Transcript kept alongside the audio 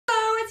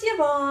it's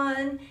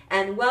Yvonne,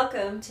 and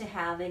welcome to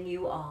Having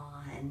You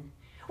On.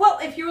 Well,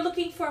 if you're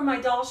looking for my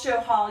doll show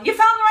haul, you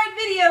found the right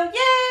video,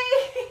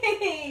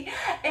 yay!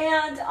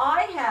 And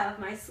I have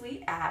my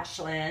sweet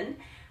Ashlyn.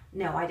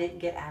 No, I didn't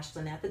get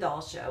Ashlyn at the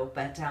doll show,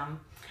 but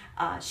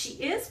she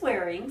is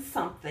wearing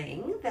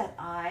something that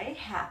I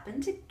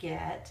happened to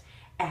get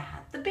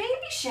at the baby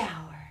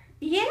shower.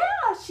 Yeah,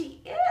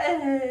 she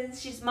is.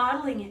 She's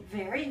modeling it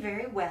very,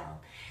 very well.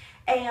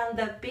 And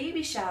the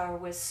baby shower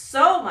was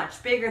so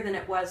much bigger than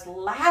it was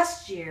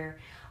last year.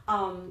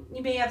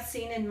 You may have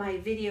seen in my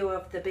video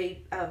of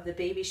the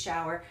baby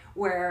shower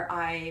where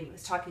I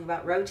was talking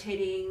about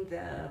rotating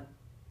the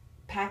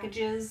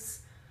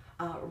packages,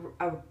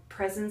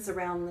 presents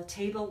around the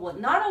table. Well,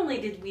 not only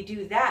did we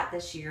do that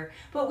this year,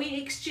 but we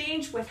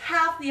exchanged with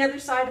half the other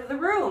side of the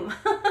room.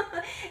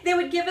 They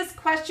would give us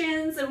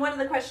questions, and one of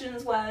the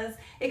questions was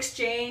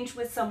exchange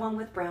with someone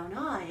with brown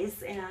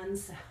eyes, and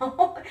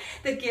so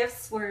the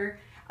gifts were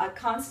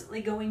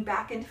constantly going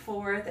back and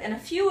forth, and a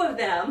few of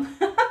them,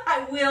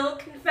 I will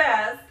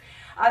confess,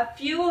 a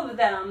few of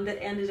them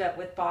that ended up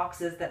with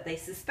boxes that they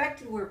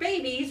suspected were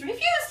babies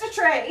refused to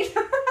trade.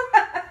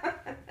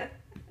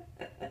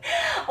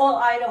 Well,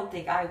 I don't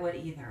think I would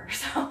either.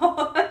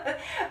 So,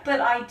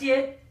 but I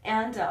did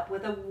end up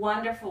with a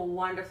wonderful,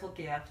 wonderful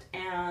gift,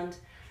 and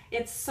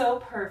it's so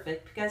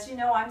perfect because, you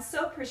know, I'm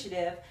so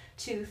appreciative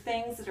to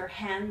things that are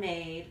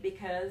handmade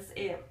because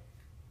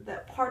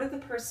that part of the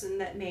person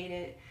that made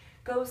it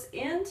goes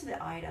into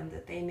the item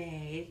that they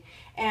made.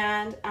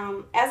 And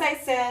as I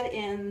said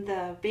in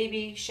the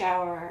baby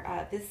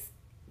shower,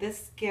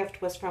 this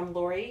gift was from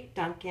Lori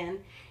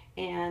Duncan,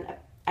 and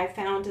I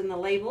found in the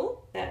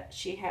label that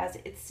she has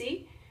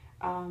Etsy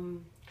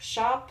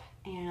shop,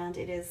 and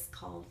it is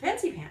called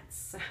Fancy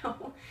Pants.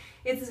 So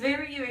it's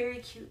very, very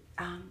cute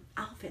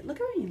outfit. Look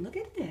at me, look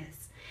at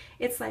this.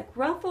 It's like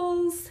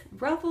ruffles,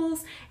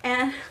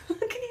 and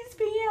look at these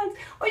pants.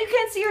 Oh, you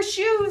can't see her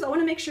shoes. I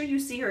want to make sure you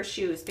see her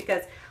shoes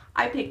because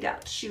I picked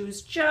out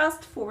shoes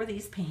just for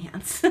these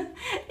pants.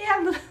 They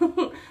have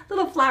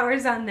little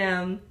flowers on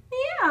them.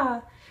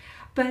 Yeah,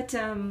 but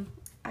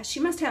she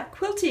must have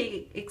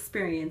quilting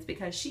experience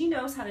because she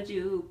knows how to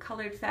do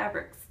colored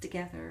fabrics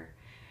together.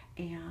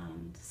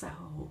 And so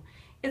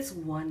it's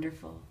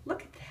wonderful.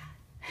 Look at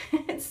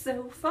that. It's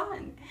so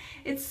fun.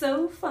 It's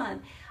so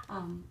fun.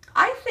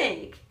 I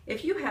think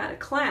if you had a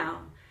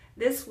clown,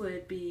 this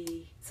would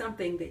be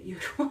something that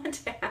you'd want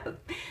to have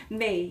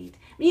made,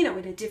 you know,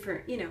 in a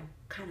different, you know,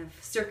 kind of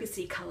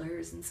circusy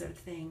colors and sort of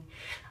thing.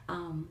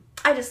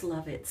 I just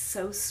love it. It's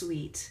so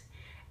sweet.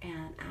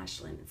 And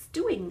Ashlyn is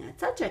doing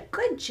such a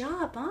good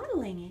job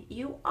modeling it.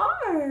 You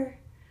are.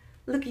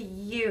 Look at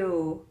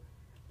you.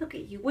 Look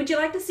at you. Would you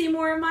like to see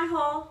more of my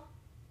haul?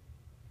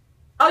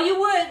 Oh, you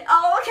would?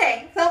 Oh,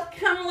 okay. So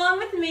come along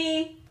with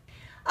me.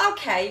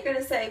 Okay, you're going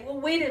to say, well,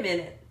 wait a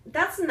minute.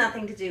 That's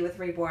nothing to do with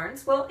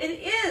Reborns. Well,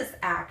 it is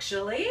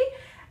actually.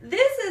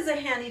 This is a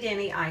handy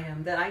dandy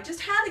item that I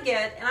just had to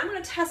get, and I'm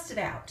going to test it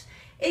out.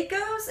 It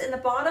goes in the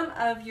bottom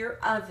of your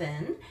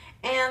oven,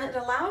 and it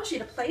allows you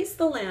to place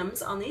the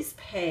limbs on these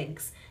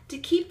pegs to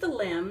keep the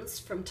limbs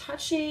from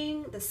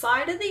touching the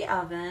side of the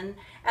oven,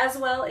 as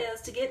well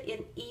as to get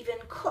an even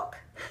cook.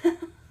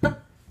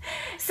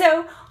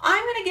 So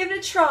I'm going to give it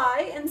a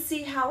try and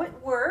see how it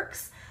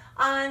works.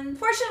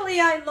 Unfortunately,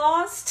 I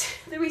lost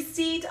the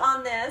receipt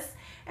on this,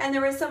 and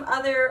there were some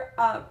other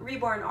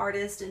Reborn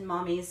artists and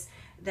mommies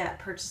that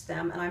purchased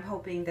them, and I'm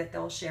hoping that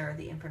they'll share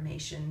the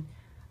information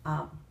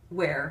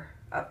where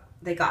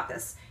they got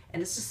this.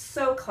 And it's just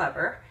so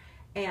clever,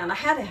 and I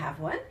had to have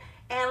one.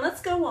 And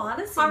let's go on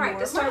and see. All right,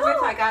 to start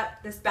with, I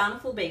got this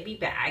Bountiful Baby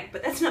bag,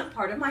 but that's not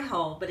part of my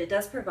haul, but it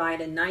does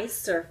provide a nice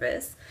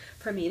surface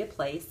for me to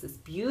place this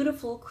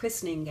beautiful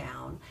christening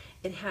gown.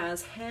 It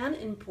has hand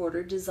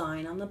embroidered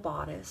design on the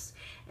bodice,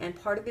 and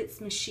part of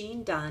it's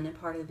machine done and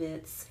part of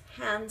it's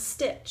hand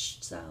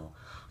stitched. So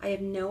I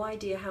have no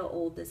idea how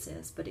old this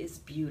is, but it's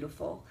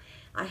beautiful.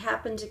 I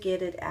happened to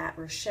get it at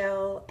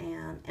Rochelle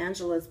and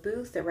Angela's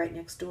booth. They're right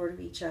next door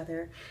to each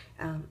other.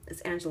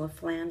 It's Angela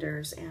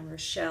Flanders, and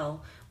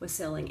Rochelle was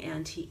selling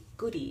antique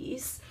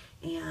goodies,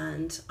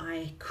 and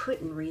I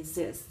couldn't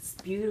resist this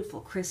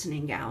beautiful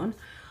christening gown.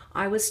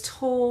 I was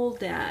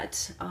told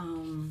that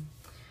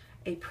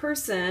a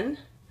person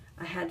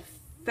had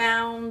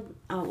found,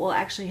 well,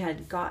 actually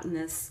had gotten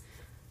this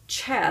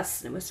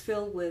chest, and it was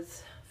filled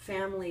with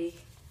family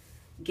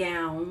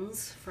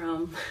gowns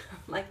from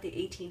like the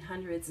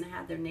 1800s and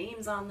had their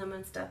names on them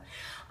and stuff.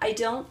 I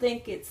don't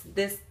think it's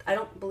this, I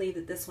don't believe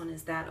that this one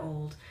is that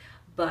old,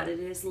 but it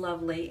is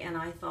lovely, and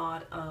I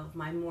thought of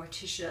my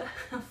Morticia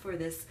for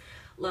this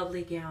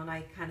lovely gown.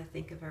 I kind of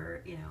think of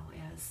her, you know,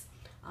 as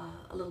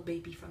a little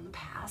baby from the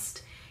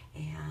past,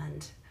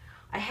 and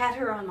I had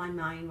her on my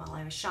mind while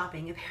I was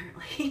shopping,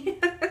 apparently.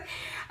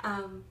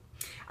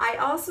 I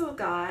also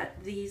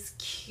got these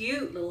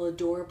cute little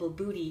adorable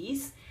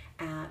booties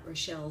at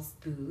Rochelle's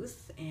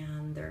booth,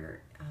 and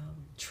they're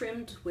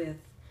trimmed with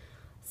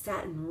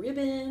satin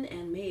ribbon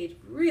and made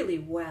really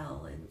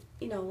well, and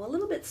you know, a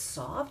little bit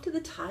soft to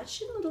the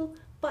touch, and little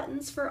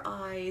buttons for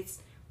eyes.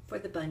 for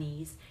the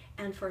bunnies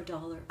and for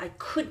 $1. I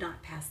could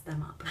not pass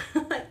them up.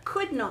 I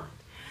could not.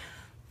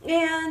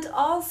 And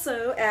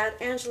also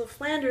at Angela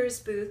Flanders'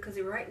 booth, because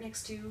they were right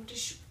next to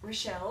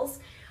Rochelle's,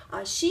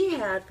 she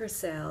had for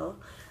sale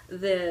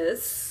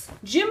this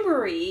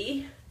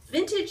gymboree,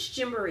 vintage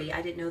gymboree.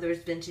 I didn't know there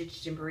was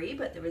vintage gymboree,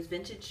 but there was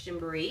vintage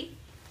gymboree.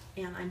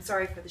 And I'm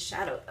sorry for the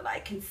shadow that I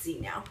can see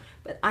now,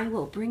 but I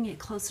will bring it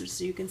closer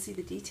so you can see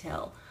the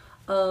detail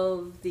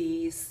of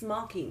the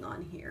smocking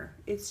on here.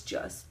 It's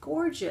just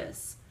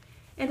gorgeous.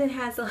 And it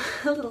has a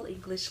little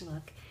English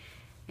look.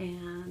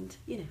 And,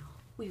 you know,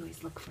 we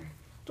always look for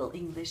little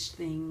English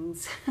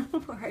things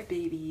for our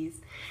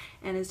babies.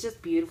 And it's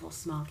just beautiful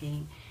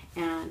smocking.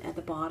 And at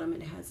the bottom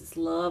it has this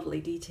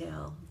lovely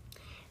detail.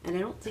 And I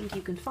don't think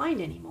you can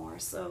find anymore.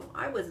 So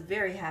I was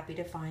very happy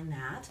to find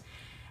that.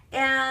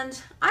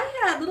 And I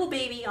had a little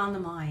baby on the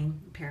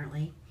mind,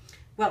 apparently.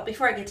 Well,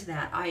 before I get to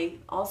that, I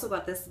also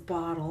got this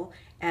bottle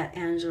at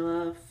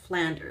Angela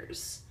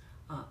Flanders'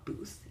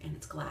 booth, and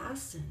it's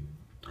glass, and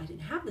I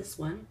didn't have this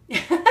one.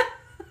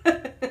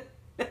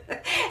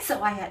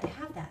 So I had to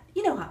have that.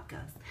 You know how it goes.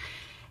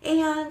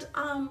 And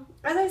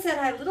as I said,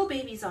 I had little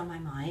babies on my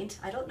mind.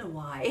 I don't know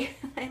why.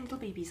 I had little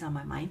babies on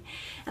my mind.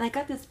 And I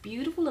got this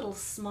beautiful little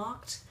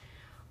smocked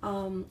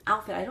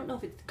outfit. I don't know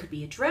if it could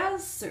be a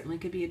dress. Certainly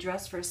could be a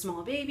dress for a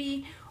small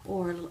baby,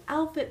 or a little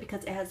outfit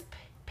because it has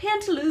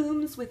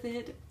pantaloons with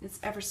it. It's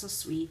ever so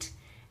sweet.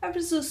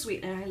 Ever so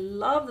sweet. And I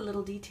love the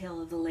little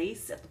detail of the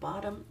lace at the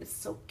bottom. It's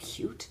so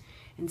cute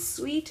and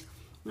sweet.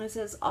 And it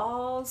says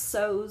All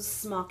Sews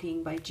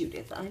Smocking by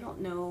Judith. I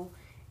don't know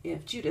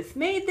if Judith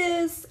made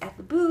this at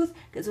the booth,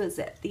 because it was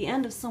at the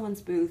end of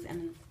someone's booth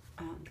and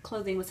the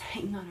clothing was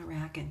hanging on a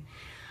rack, and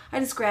I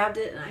just grabbed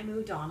it and I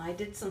moved on. I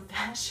did some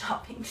fast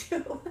shopping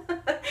too.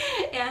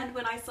 And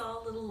when I saw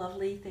little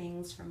lovely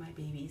things for my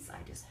babies,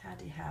 I just had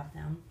to have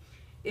them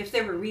if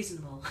they were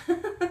reasonable.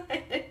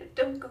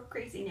 Don't go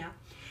crazy now.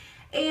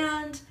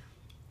 And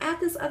at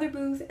this other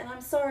booth, and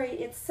I'm sorry,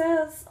 it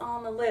says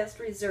on the list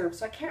reserved,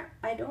 so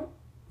I don't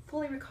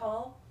fully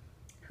recall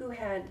who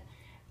had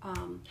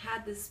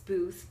had this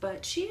booth,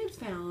 but she had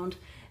found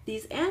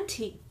these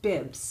antique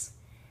bibs.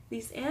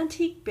 These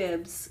antique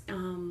bibs,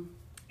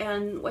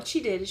 and what she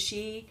did is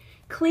she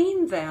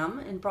cleaned them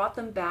and brought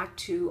them back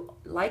to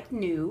like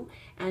new,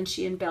 and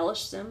she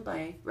embellished them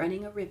by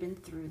running a ribbon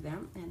through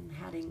them and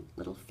adding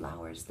little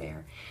flowers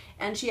there.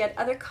 And she had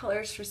other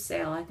colors for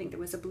sale. I think there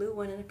was a blue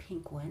one and a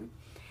pink one.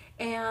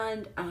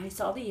 And I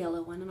saw the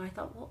yellow one and I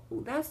thought, well,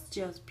 that's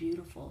just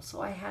beautiful.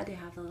 So I had to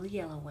have the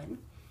yellow one.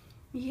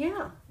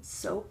 Yeah,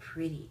 so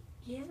pretty.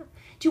 Yeah.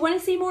 Do you want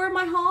to see more of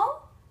my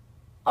haul?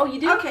 Oh, you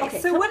do? Okay,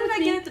 so what did I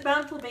get at the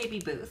Bountiful Baby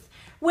booth?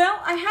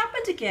 Well, I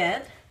happened to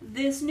get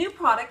this new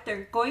product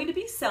they're going to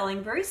be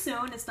selling very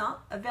soon. It's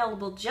not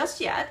available just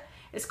yet.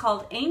 It's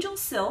called Angel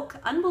Silk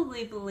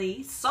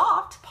Unbelievably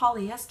Soft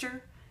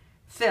Polyester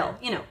Fill.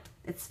 You know,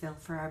 it's fill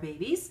for our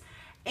babies.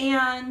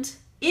 And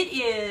it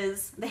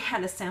is, they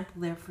had a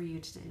sample there for you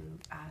to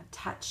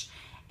touch.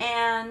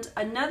 And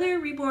another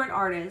Reborn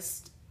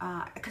artist,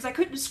 because I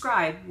couldn't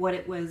describe what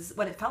it was,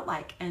 what it felt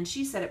like, and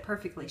she said it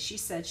perfectly. She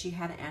said she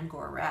had an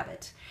Angora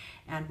rabbit,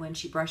 and when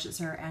she brushes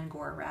her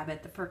Angora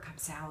rabbit, the fur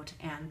comes out,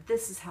 and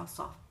this is how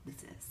soft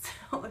this is.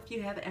 So if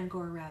you have an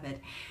Angora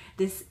rabbit,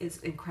 this is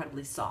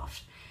incredibly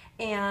soft.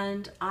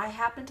 And I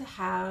happen to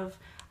have,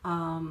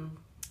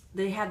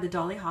 they had the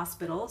Dolly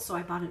Hospital, so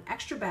I bought an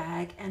extra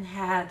bag and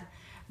had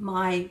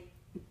my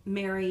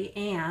Mary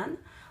Ann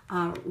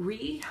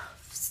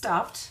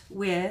restuffed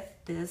with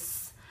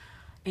this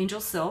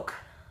Angel Silk,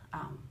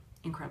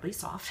 incredibly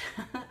soft,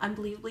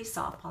 unbelievably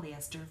soft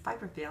polyester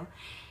fiberfill,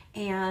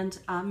 and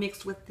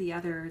mixed with the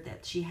other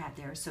that she had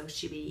there, so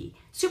she'd be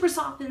super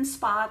soft in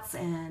spots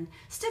and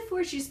stiff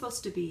where she's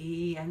supposed to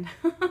be, and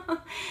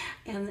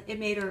and it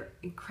made her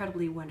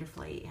incredibly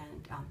wonderfully,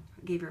 and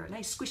gave her a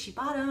nice squishy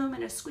bottom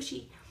and a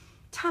squishy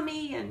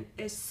tummy, and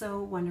is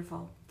so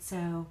wonderful.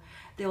 So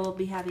they will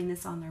be having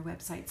this on their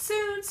website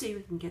soon, so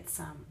you can get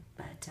some.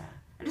 But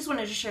I just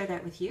wanted to share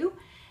that with you,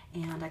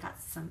 and I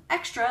got some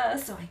extra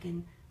so I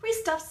can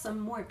restuff some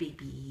more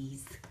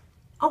babies.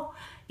 Oh,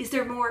 is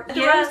there more? At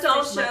the Rose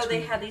Doll Show,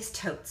 they had these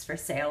totes for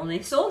sale, and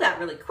they sold out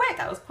really quick.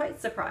 I was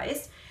quite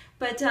surprised.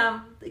 But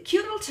the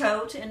cute little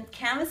tote and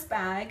canvas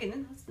bag,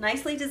 and it's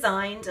nicely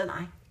designed, and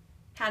I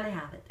had to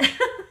have it.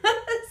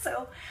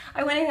 So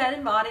I went ahead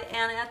and bought it,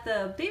 and at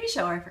the baby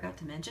shower, I forgot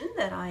to mention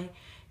that I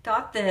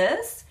got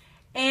this,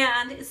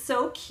 and it's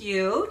so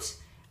cute.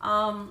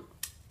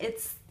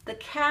 The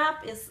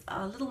cap is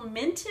a little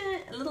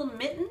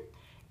mitten,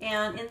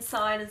 and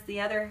inside is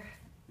the other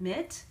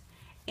mitt,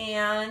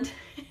 and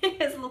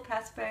it has a little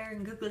pacifier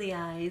and googly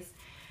eyes,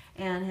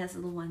 and has a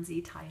little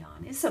onesie tied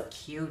on. It's so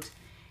cute.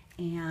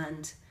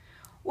 And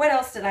what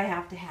else did I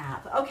have to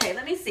have? Okay,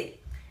 let me see.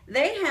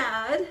 They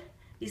had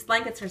these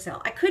blankets for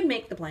sale. I could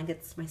make the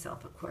blankets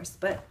myself, of course,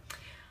 but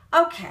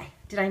okay.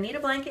 Did I need a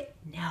blanket?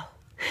 No.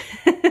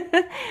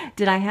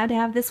 Did I have to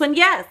have this one?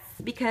 Yes,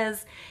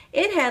 because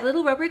it had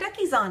little rubber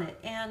duckies on it.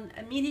 And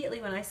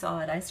immediately when I saw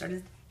it, I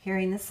started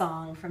hearing the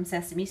song from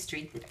Sesame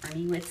Street that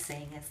Ernie would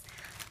sing as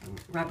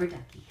rubber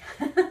ducky.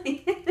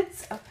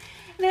 So,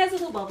 and it has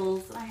little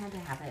bubbles, and I had to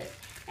have it.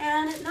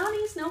 And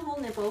Nani's no hole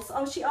nipples.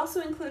 Oh, she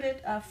also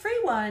included a free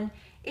one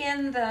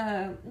in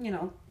the,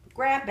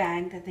 grab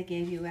bag that they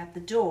gave you at the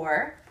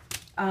door.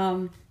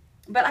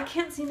 But I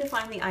can't seem to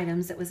find the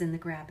items that was in the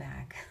grab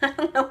bag. I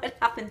don't know what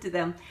happened to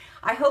them.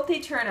 I hope they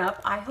turn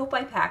up. I hope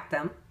I packed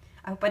them.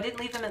 I hope I didn't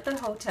leave them at the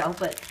hotel,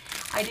 but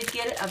I did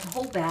get a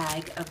whole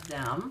bag of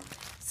them.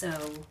 So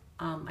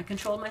I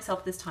controlled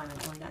myself this time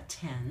and I only got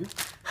 10.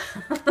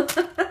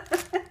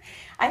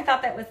 I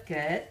thought that was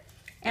good.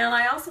 And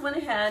I also went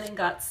ahead and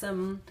got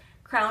some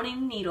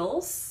crowning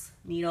needles.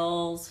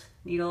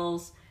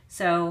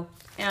 So,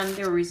 and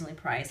they were reasonably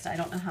priced. I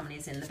don't know how many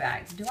is in the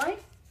bag. Do I?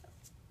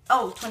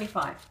 Oh,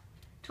 25.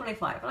 And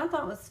I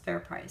thought it was a fair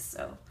price,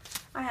 so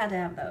I had to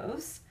have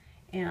those.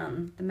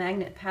 And the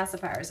magnet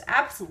pacifiers,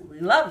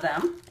 absolutely love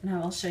them, and I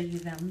will show you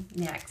them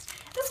next.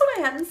 This one I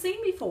hadn't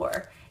seen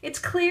before. It's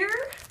clear.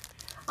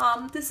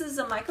 This is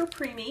a micro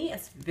preemie.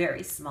 It's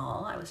very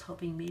small. I was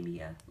hoping maybe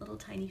a little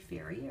tiny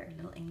fairy or a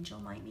little angel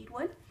might need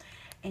one.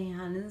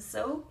 And it's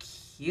so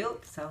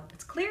cute. So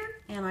it's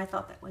clear, and I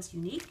thought that was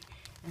unique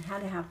and had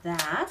to have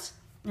that.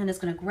 And it's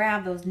going to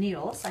grab those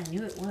needles. I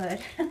knew it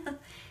would.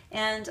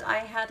 And I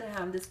had to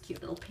have this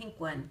cute little pink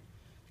one,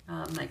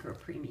 micro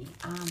preemie.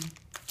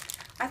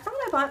 I thought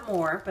I bought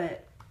more,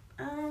 but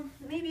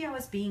maybe I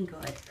was being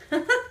good,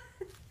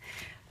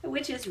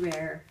 which is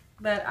rare.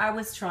 But I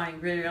was trying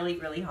really,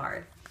 really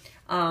hard.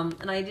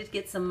 And I did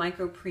get some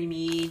micro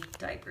preemie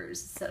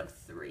diapers instead of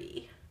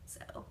 3.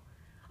 So,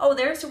 oh,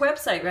 there's her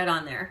website right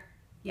on there.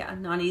 Yeah,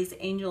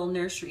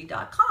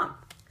 nanisangelnursery.com.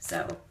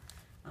 So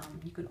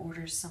you can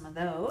order some of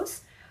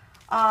those.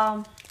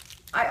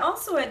 I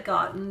also had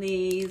gotten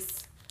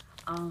these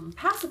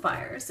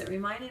pacifiers that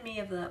reminded me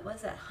of the,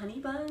 what's that, honey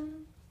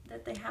bun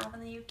that they have in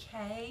the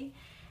UK?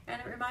 And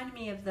it reminded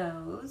me of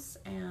those,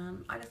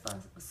 and I just thought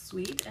it was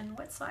sweet. And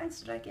what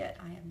size did I get?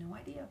 I have no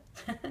idea.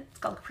 It's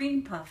called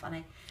cream puff,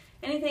 and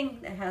anything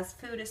that has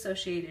food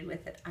associated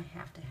with it, I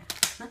have to have.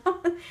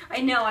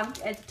 I know, I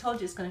told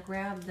you it's going to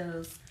grab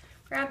those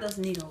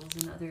needles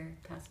and other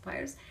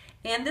pacifiers.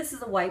 And this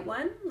is a white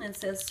one, and it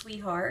says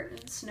Sweetheart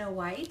and Snow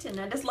White, and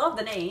I just love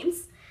the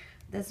names.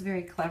 That's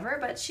very clever.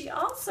 But she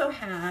also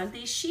had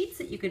these sheets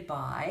that you could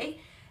buy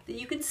that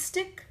you could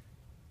stick.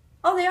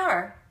 Oh, they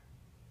are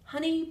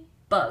honey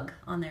bug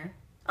on there.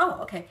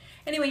 Oh, okay.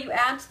 Anyway, you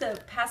add to the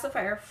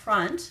pacifier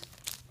front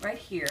right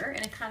here,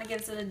 and it kind of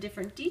gives it a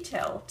different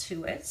detail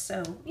to it.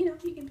 So, you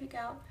can pick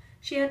out.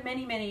 She had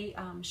many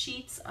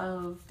sheets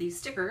of these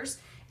stickers,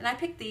 and I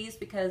picked these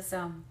because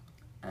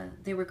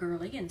they were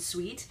girly and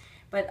sweet.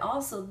 But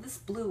also this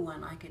blue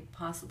one I could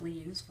possibly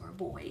use for a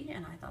boy,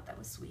 and I thought that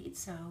was sweet.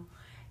 So,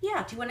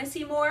 yeah. Do you want to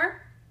see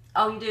more?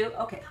 Oh, you do?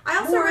 Okay. I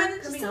also ran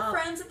into some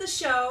friends at the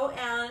show,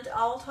 and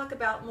I'll talk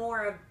about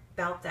more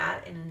about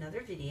that in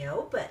another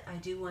video, but I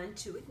do want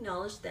to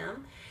acknowledge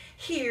them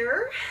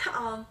here.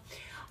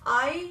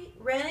 I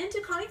ran into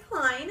Connie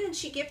Klein, and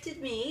she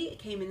gifted me, it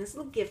came in this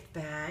little gift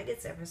bag,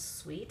 it's ever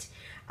so sweet,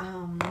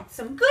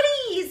 some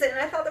goodies, and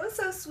I thought that was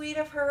so sweet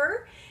of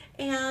her.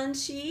 And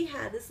she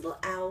had this little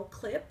owl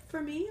clip for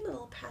me, a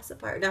little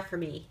pacifier, not for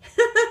me,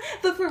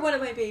 but for one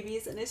of my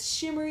babies, and it's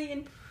shimmery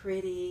and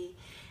pretty.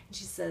 And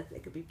she said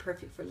it could be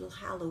perfect for a little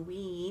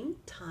Halloween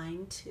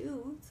time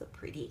too. So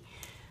pretty.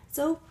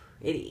 So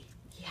pretty.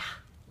 Yeah,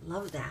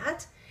 love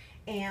that.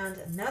 And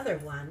another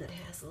one that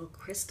has little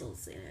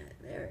crystals in it.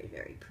 Very,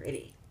 very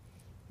pretty.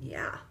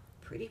 Yeah,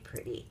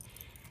 pretty.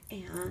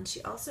 And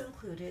she also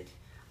included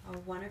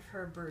one of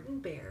her burden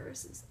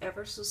bears. It's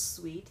ever so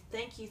sweet.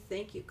 Thank you,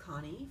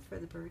 Connie, for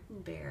the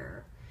burden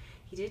bear.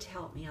 He did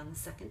help me on the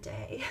second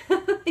day.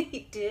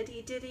 He did.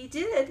 He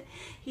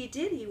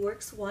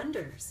works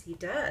wonders. He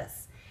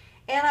does.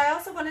 And I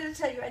also wanted to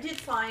tell you, I did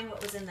find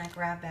what was in that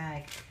grab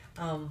bag.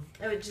 I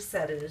would just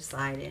set it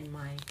aside in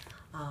my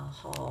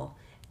haul.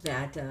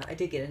 That I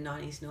did get a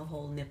Nani's No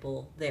Hole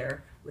nipple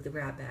there with the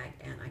grab bag,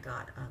 and I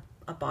got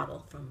a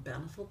bottle from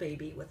Bountiful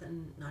Baby with a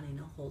Nani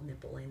No Hole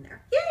nipple in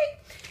there. Yay!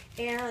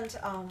 And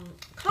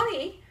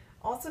Connie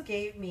also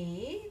gave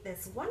me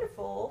this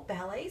wonderful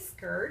ballet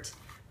skirt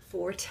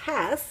for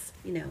Tess.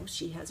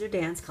 She has her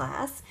dance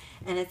class,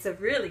 and it's a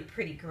really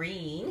pretty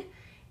green,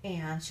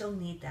 and she'll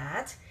need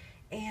that.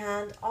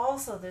 And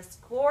also this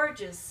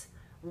gorgeous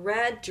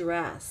red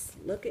dress.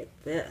 Look at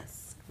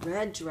this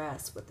red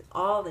dress with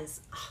all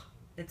this. Oh,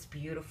 it's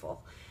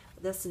beautiful.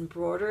 This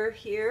embroider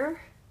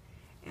here,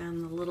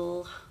 and the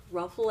little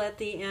ruffle at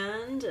the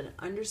end, an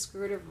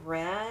underskirt of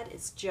red.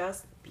 It's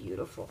just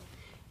beautiful.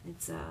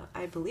 It's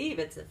I believe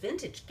it's a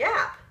vintage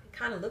Gap. It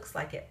kind of looks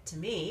like it to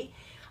me.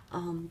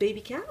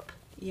 Baby cap.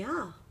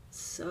 Yeah,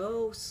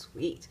 so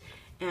sweet.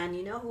 And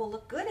you know who will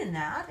look good in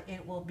that?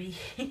 It will be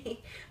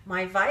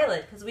my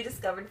Violet, because we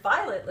discovered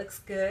Violet looks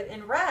good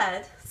in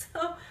red.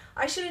 So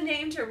I should have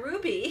named her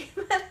Ruby,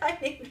 but I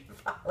named her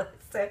Violet.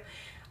 So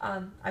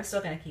I'm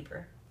still going to keep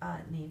her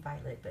named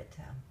Violet, but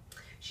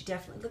she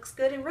definitely looks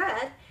good in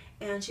red.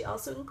 And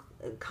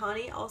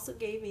Connie also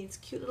gave me these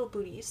cute little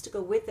booties to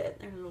go with it.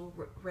 They're little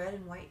red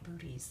and white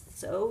booties.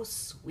 So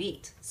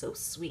sweet, so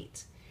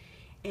sweet.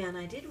 And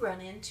I did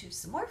run into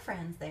some more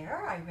friends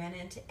there. I ran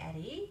into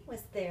Eddie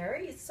was there.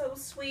 He's so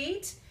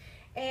sweet.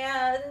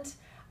 And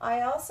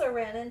I also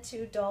ran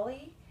into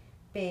Dolly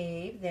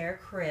Babe there,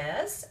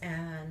 Chris,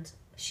 and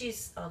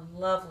she's a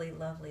lovely,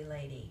 lovely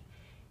lady.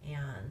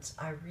 And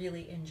I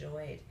really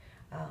enjoyed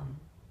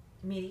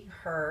meeting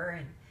her,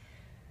 and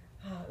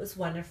it was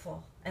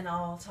wonderful. And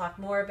I'll talk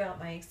more about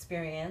my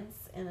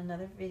experience in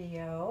another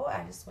video.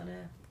 I just want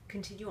to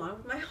continue on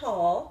with my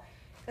haul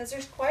because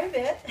there's quite a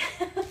bit.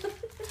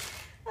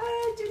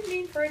 I didn't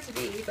mean for it to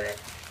be,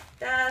 but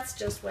that's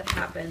just what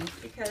happened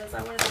because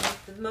I wanted to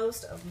make the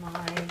most of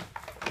my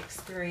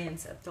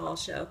experience at Doll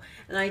Show.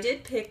 And I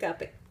did pick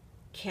up a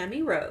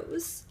Cami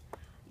Rose.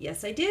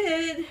 Yes, I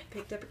did.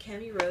 Picked up a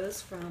Cami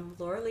Rose from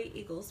Laura Lee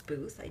Eagle's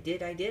booth. I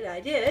did.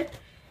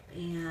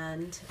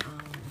 And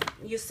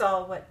you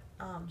saw what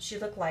she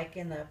looked like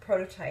in the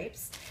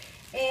prototypes.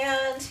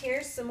 And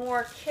here's some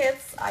more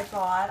kits I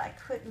bought. I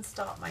couldn't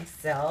stop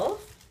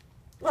myself.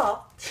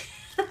 Well,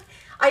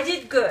 I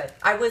did good.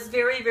 I was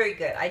very, very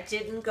good. I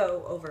didn't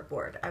go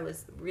overboard. I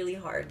was really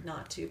hard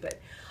not to, but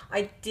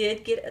I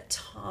did get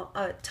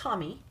a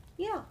Tommy.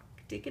 Yeah,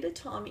 did get a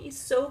Tommy. He's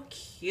so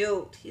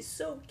cute. He's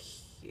so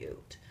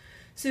cute.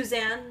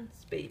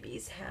 Suzanne's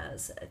Babies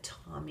has a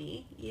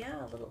Tommy.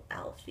 Yeah, a little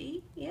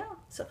Alfie. Yeah,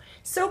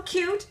 so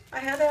cute. I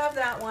had to have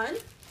that one.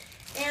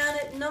 And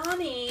at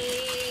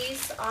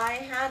Nani's, I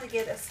had to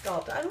get a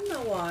sculpt. I don't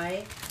know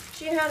why.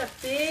 She had a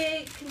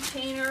big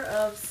container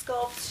of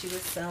sculpts she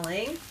was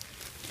selling,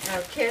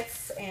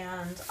 kits,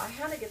 and I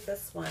had to get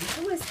this one.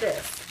 Who is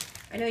this?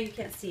 I know you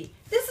can't see.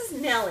 This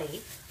is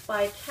Nellie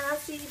by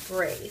Cassie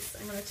Brace.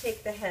 I'm going to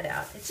take the head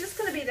out. It's just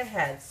going to be the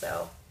head,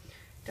 so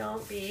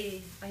don't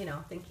be,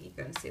 thinking you're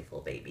going to see a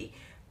full baby.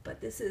 But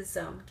this is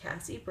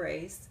Cassie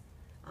Brace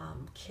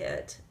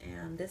kit,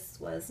 and this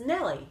was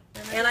Nellie.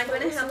 And I'm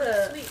going to have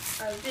a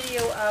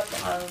video up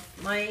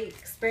of my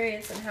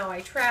experience and how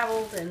I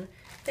traveled and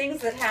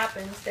things that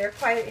happened. They're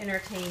quite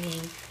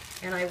entertaining,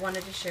 and I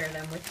wanted to share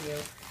them with you.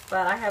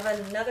 But I have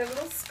another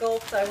little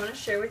sculpt I want to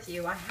share with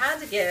you. I had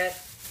to get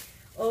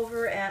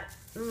over at,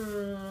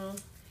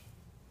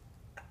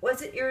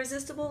 was it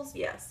Irresistibles?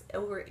 Yes,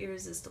 over at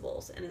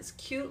Irresistibles. And it's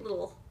cute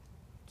little,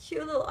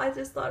 I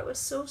just thought it was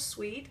so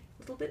sweet.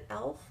 A little bit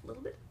elf, a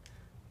little bit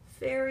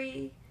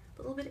fairy,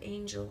 a little bit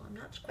angel. I'm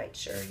not quite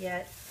sure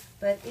yet.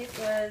 But it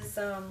was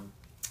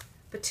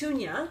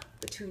Petunia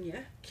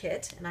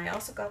kit. And I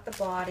also got the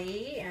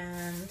body,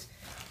 and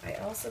I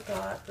also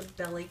got the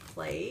belly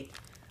plate.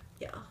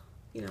 Yeah.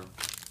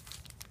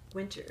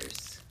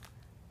 Winters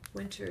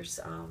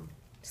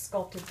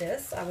sculpted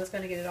this. I was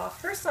going to get it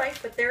off her site,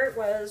 but there it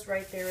was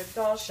right there at the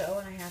Doll Show,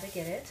 and I had to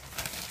get it.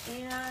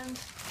 And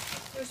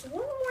there's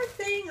one more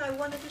thing I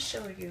wanted to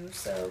show you,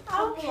 so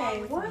come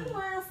along with me. One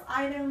last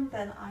item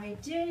that I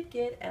did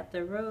get at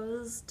the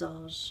Rose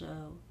Doll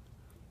Show.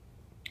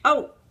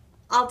 Oh,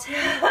 I'll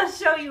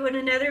show you in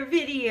another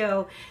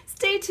video.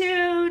 Stay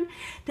tuned.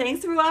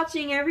 Thanks for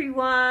watching,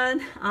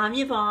 everyone. I'm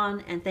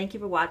Yvonne, and thank you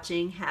for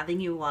watching Having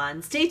You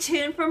On. Stay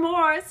tuned for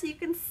more so you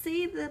can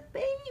see the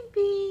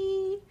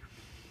baby.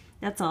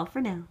 That's all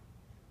for now.